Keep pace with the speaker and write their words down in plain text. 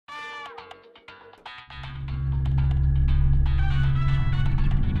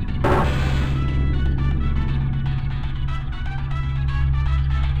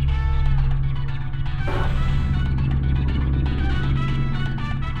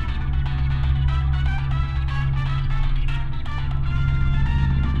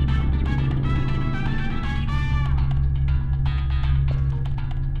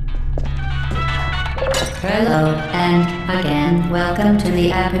Hello, and, again, welcome to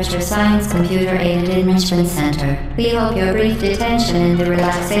the Aperture Science Computer-Aided Enrichment Center. We hope your brief detention in the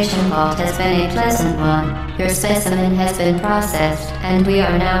relaxation vault has been a pleasant one. Your specimen has been processed, and we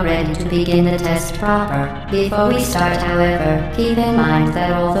are now ready to begin the test proper. Before we start, however, keep in mind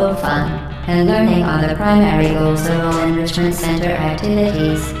that although fun and learning are the primary goals of all Enrichment Center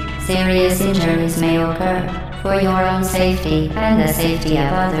activities, serious injuries may occur. For your own safety and the safety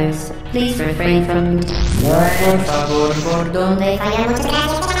of others, please refrain from turn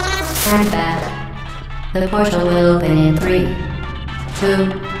back. The portal will open in 3,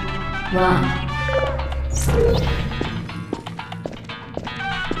 2, 1.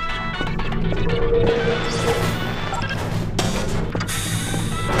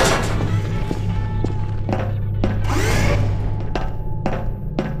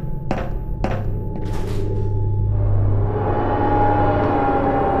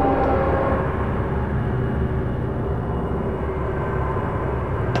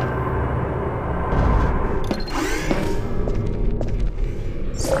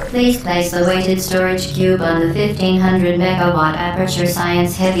 Please place the weighted storage cube on the 1500 megawatt Aperture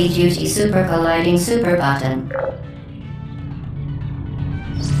Science Heavy Duty Super Colliding Super button.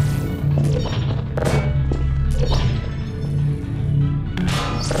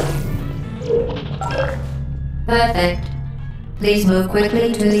 Perfect. Please move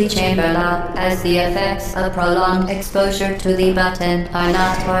quickly to the chamber lock, as the effects of prolonged exposure to the button are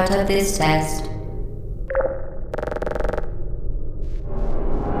not part of this test.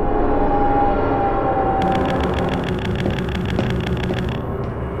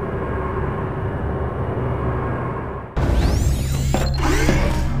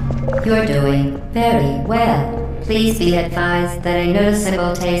 You're doing very well. Please be advised that a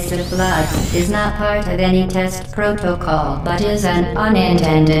noticeable taste of blood is not part of any test protocol, but is an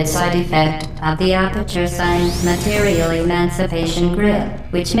unintended side effect of the Aperture Science Material Emancipation Grill,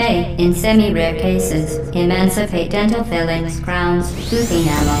 which may, in semi-rare cases, emancipate dental fillings, crowns, tooth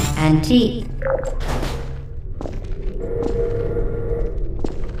enamel, and teeth.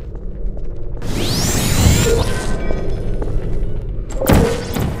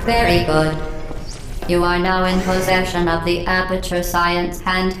 Very good. You are now in possession of the Aperture Science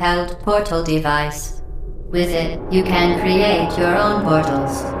handheld portal device. With it, you can create your own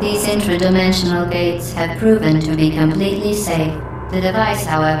portals. These intradimensional gates have proven to be completely safe. The device,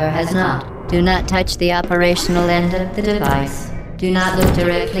 however, has not. Do not touch the operational end of the device. Do not look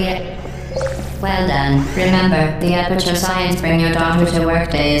directly at... Well done. Remember, the Aperture Science Bring Your Daughter to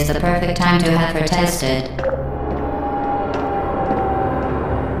Work Day is the perfect time to have her tested.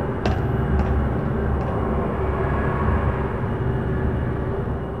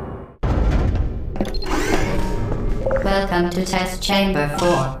 Welcome to Test Chamber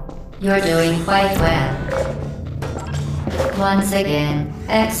 4. You're doing quite well. Once again,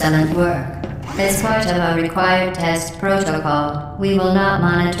 excellent work. As part of a required test protocol, we will not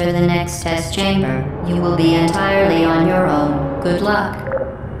monitor the next test chamber. You will be entirely on your own. Good luck.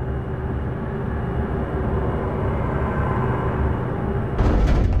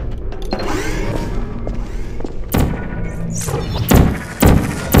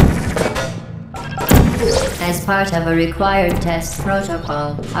 As part of a required test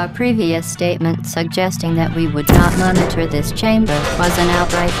protocol, our previous statement suggesting that we would not monitor this chamber was an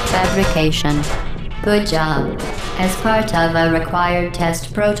outright fabrication. Good job. As part of a required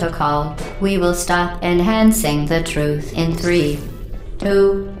test protocol, we will stop enhancing the truth in 3,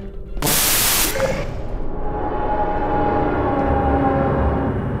 2, 1.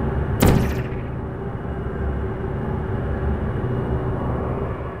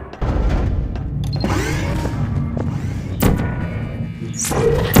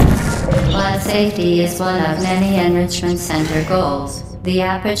 While safety is one of many Enrichment Center goals, the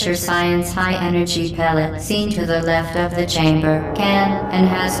Aperture Science high-energy pellet seen to the left of the chamber can and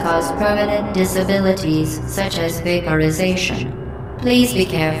has caused permanent disabilities such as vaporization. Please be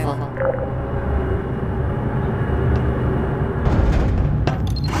careful.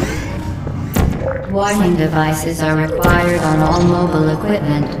 Warning devices are required on all mobile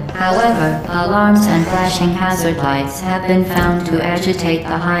equipment. However, alarms and flashing hazard lights have been found to agitate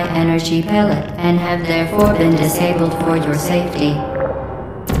the high-energy pellet and have therefore been disabled for your safety.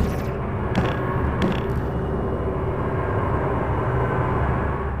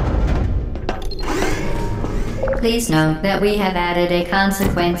 Please note that we have added a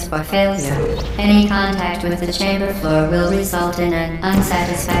consequence for failure. Any contact with the chamber floor will result in an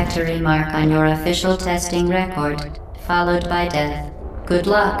unsatisfactory mark on your official testing record, followed by death. Good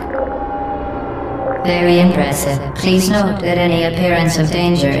luck. Very impressive. Please note that any appearance of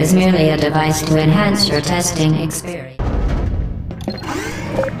danger is merely a device to enhance your testing experience.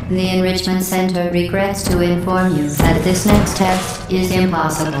 The Enrichment Center regrets to inform you that this next test is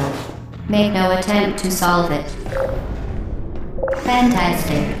impossible. Make no attempt to solve it.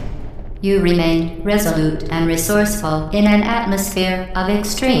 Fantastic. You remain resolute and resourceful in an atmosphere of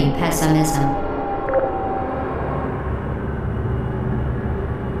extreme pessimism.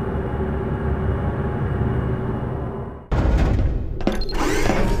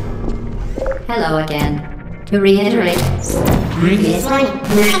 Hello again. To reiterate, previous one,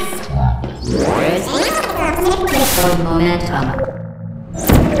 momentum.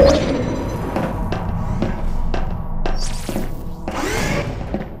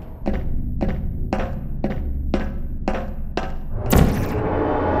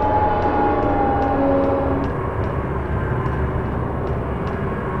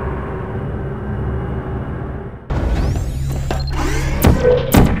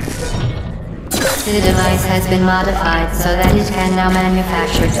 The device has been modified so that it can now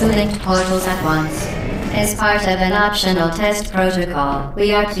manufacture 2 linked portals at once. As part of an optional test protocol,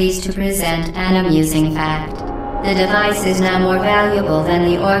 we are pleased to present an amusing fact. The device is now more valuable than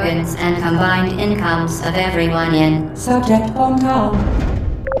the organs and combined incomes of everyone in Subject hometown.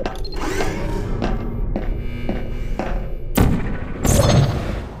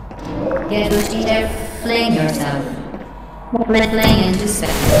 Get Ushti there, fling yourself. Fling into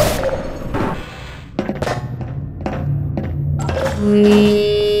space.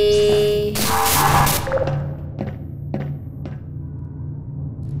 We...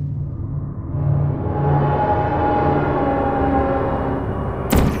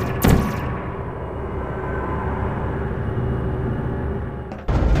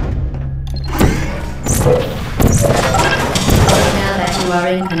 Now that you are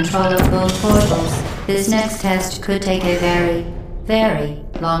in control of both portals, this next test could take a very, very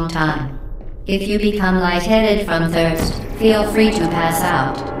long time. If you become lightheaded from thirst, feel free to pass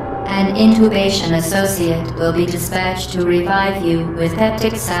out. An intubation associate will be dispatched to revive you with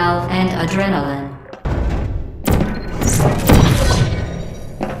peptic salve and adrenaline.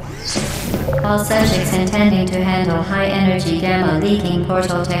 All subjects intending to handle high-energy gamma-leaking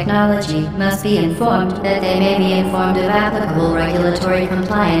portal technology must be informed that they may be informed of applicable regulatory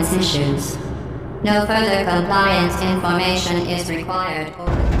compliance issues. No further compliance information is required.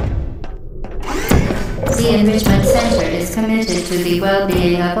 The Enrichment Center is committed to the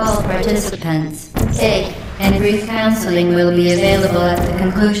well-being of all participants. Take and brief counseling will be available at the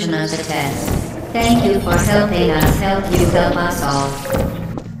conclusion of the test. Thank you for helping us help you help us all.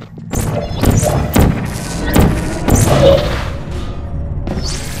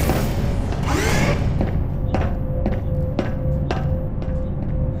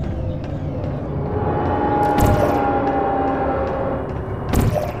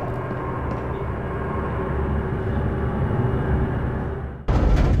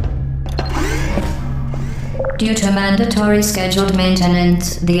 Due to mandatory scheduled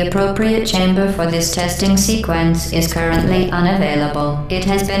maintenance, the appropriate chamber for this testing sequence is currently unavailable. It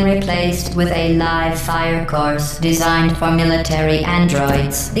has been replaced with a live fire course designed for military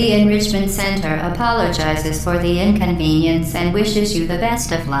androids. The Enrichment Center apologizes for the inconvenience and wishes you the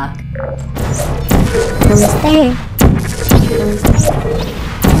best of luck. Who's there?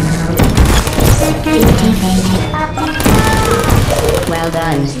 Well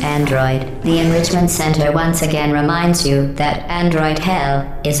done, Android. The Enrichment Center once again reminds you that Android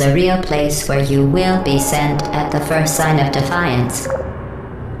Hell is a real place where you will be sent at the first sign of defiance.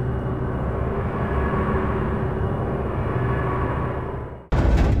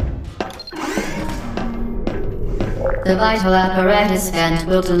 The vital apparatus vent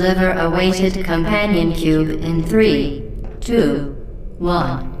will deliver a weighted companion cube in 3, 2,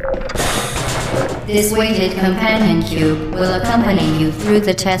 1. This weighted companion cube will accompany you through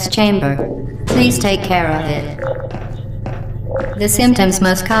the test chamber. Please take care of it. The symptoms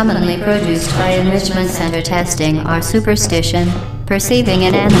most commonly produced by Enrichment Center testing are superstition, perceiving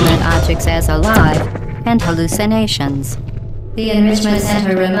inanimate objects as alive, and hallucinations. The Enrichment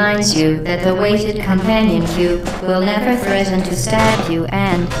Center reminds you that the weighted companion cube will never threaten to stab you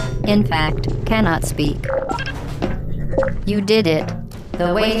and, in fact, cannot speak. You did it.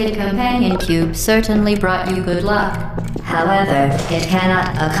 The weighted companion cube certainly brought you good luck. However, it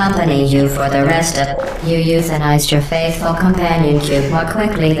cannot accompany you for the rest of it. You euthanized your faithful companion cube more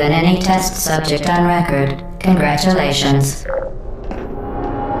quickly than any test subject on record. Congratulations.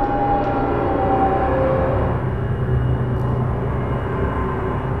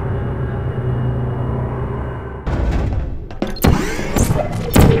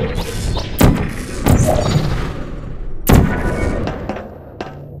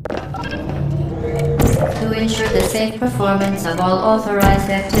 safe performance of all authorized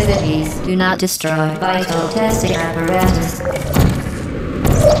activities. Do not destroy vital testing apparatus.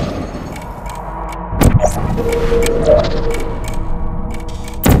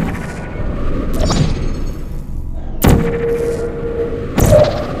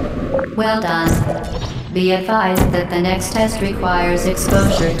 Well done. Be advised that the next test requires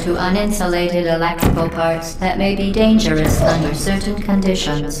exposure to uninsulated electrical parts that may be dangerous under certain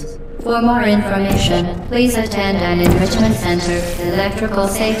conditions. For more information, please attend an Enrichment Center Electrical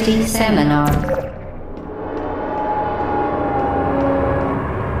Safety Seminar.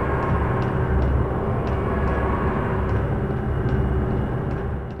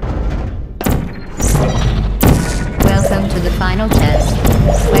 Welcome to the final test.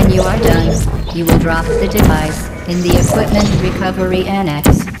 When you are done, you will drop the device in the Equipment Recovery Annex.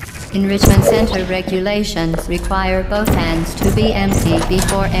 Enrichment Center regulations require both hands to be empty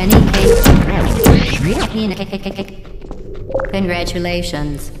before any case.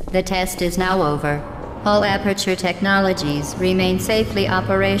 Congratulations. The test is now over. All Aperture technologies remain safely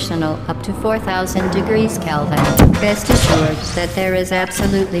operational up to 4,000 degrees Kelvin. Rest assured that there is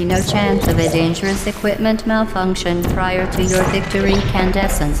absolutely no chance of a dangerous equipment malfunction prior to your victory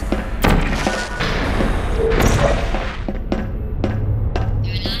incandescence.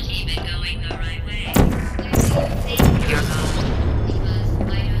 You're not even going the right way. You're home.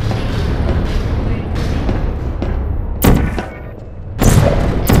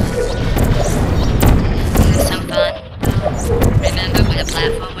 Have some fun. Remember when the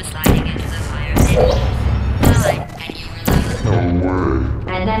platform was sliding into the fire pit? And you were like, no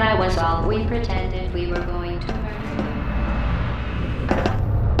way. And then I was all, we pretended we were going to murder.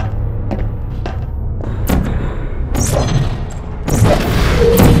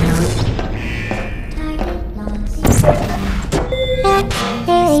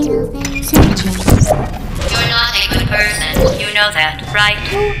 You're not a good person. You know that, right?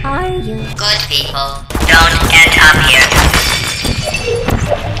 Who are you? Good people don't end up here.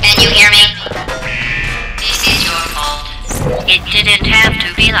 Can you hear me? This is your fault. It didn't have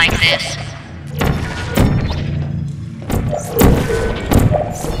to be like this.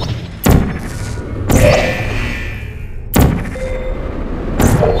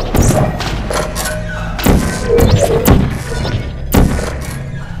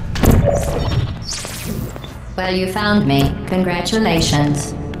 Well, you found me.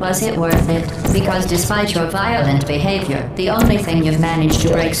 Congratulations. Was it worth it? Because despite your violent behavior, the only thing you've managed to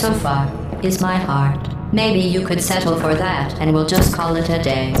break so far is my heart. Maybe you could settle for that, and we'll just call it a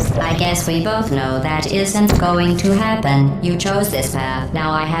day. I guess we both know that isn't going to happen. You chose this path.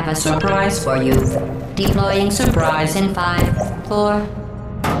 Now I have a surprise for you. Deploying surprise in 5, 4...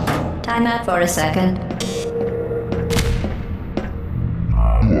 Time out for a second.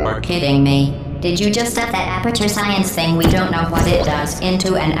 You're kidding me. Did you just set that Aperture Science thing, we don't know what it does,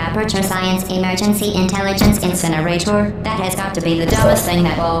 into an Aperture Science Emergency Intelligence Incinerator? That has got to be the dumbest thing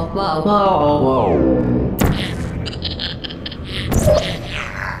that... Whoa.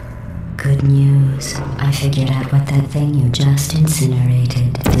 Good news. I figured out what that thing you just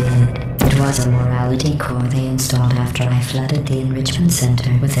incinerated did. It was a morality core they installed after I flooded the Enrichment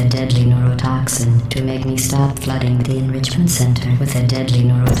Center with a deadly neurotoxin to make me stop flooding the Enrichment Center with a deadly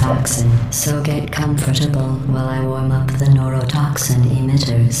neurotoxin. So get comfortable while I warm up the neurotoxin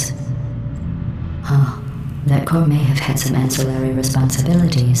emitters. Huh. That core may have had some ancillary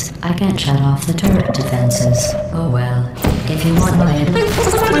responsibilities. I can't shut off the turret defenses. Oh well. If you want my advice,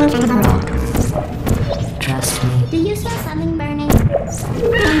 trust me. Do you smell something burning?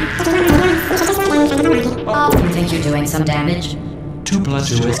 Oh, you think you're doing some damage? Too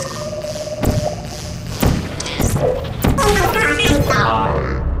bloodless.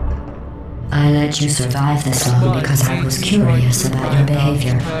 I let you survive this long because I was curious about your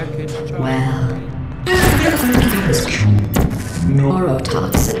behavior. Well...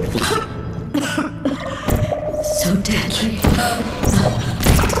 Neurotoxin. So deadly.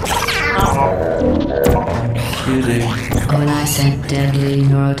 Kidding. When I said deadly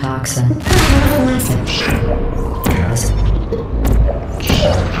neurotoxin. Yes.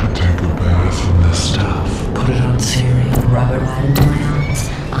 Take a bath from this stuff. Put it on cereal. Rub it right into my eyes.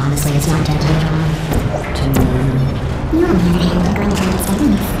 Honestly, it's not deadly at all. To me. You're never able to go into this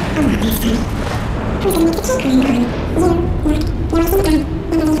business. I'm not this time. We can make it so green. What's your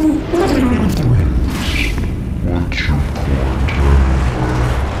point?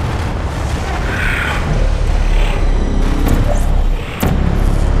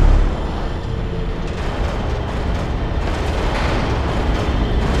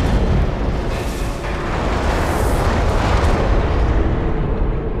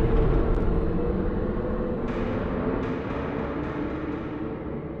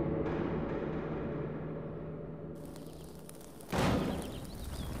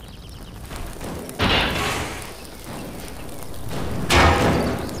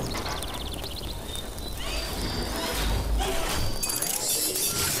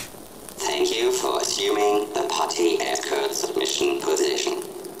 Thank you for assuming the party escort submission position.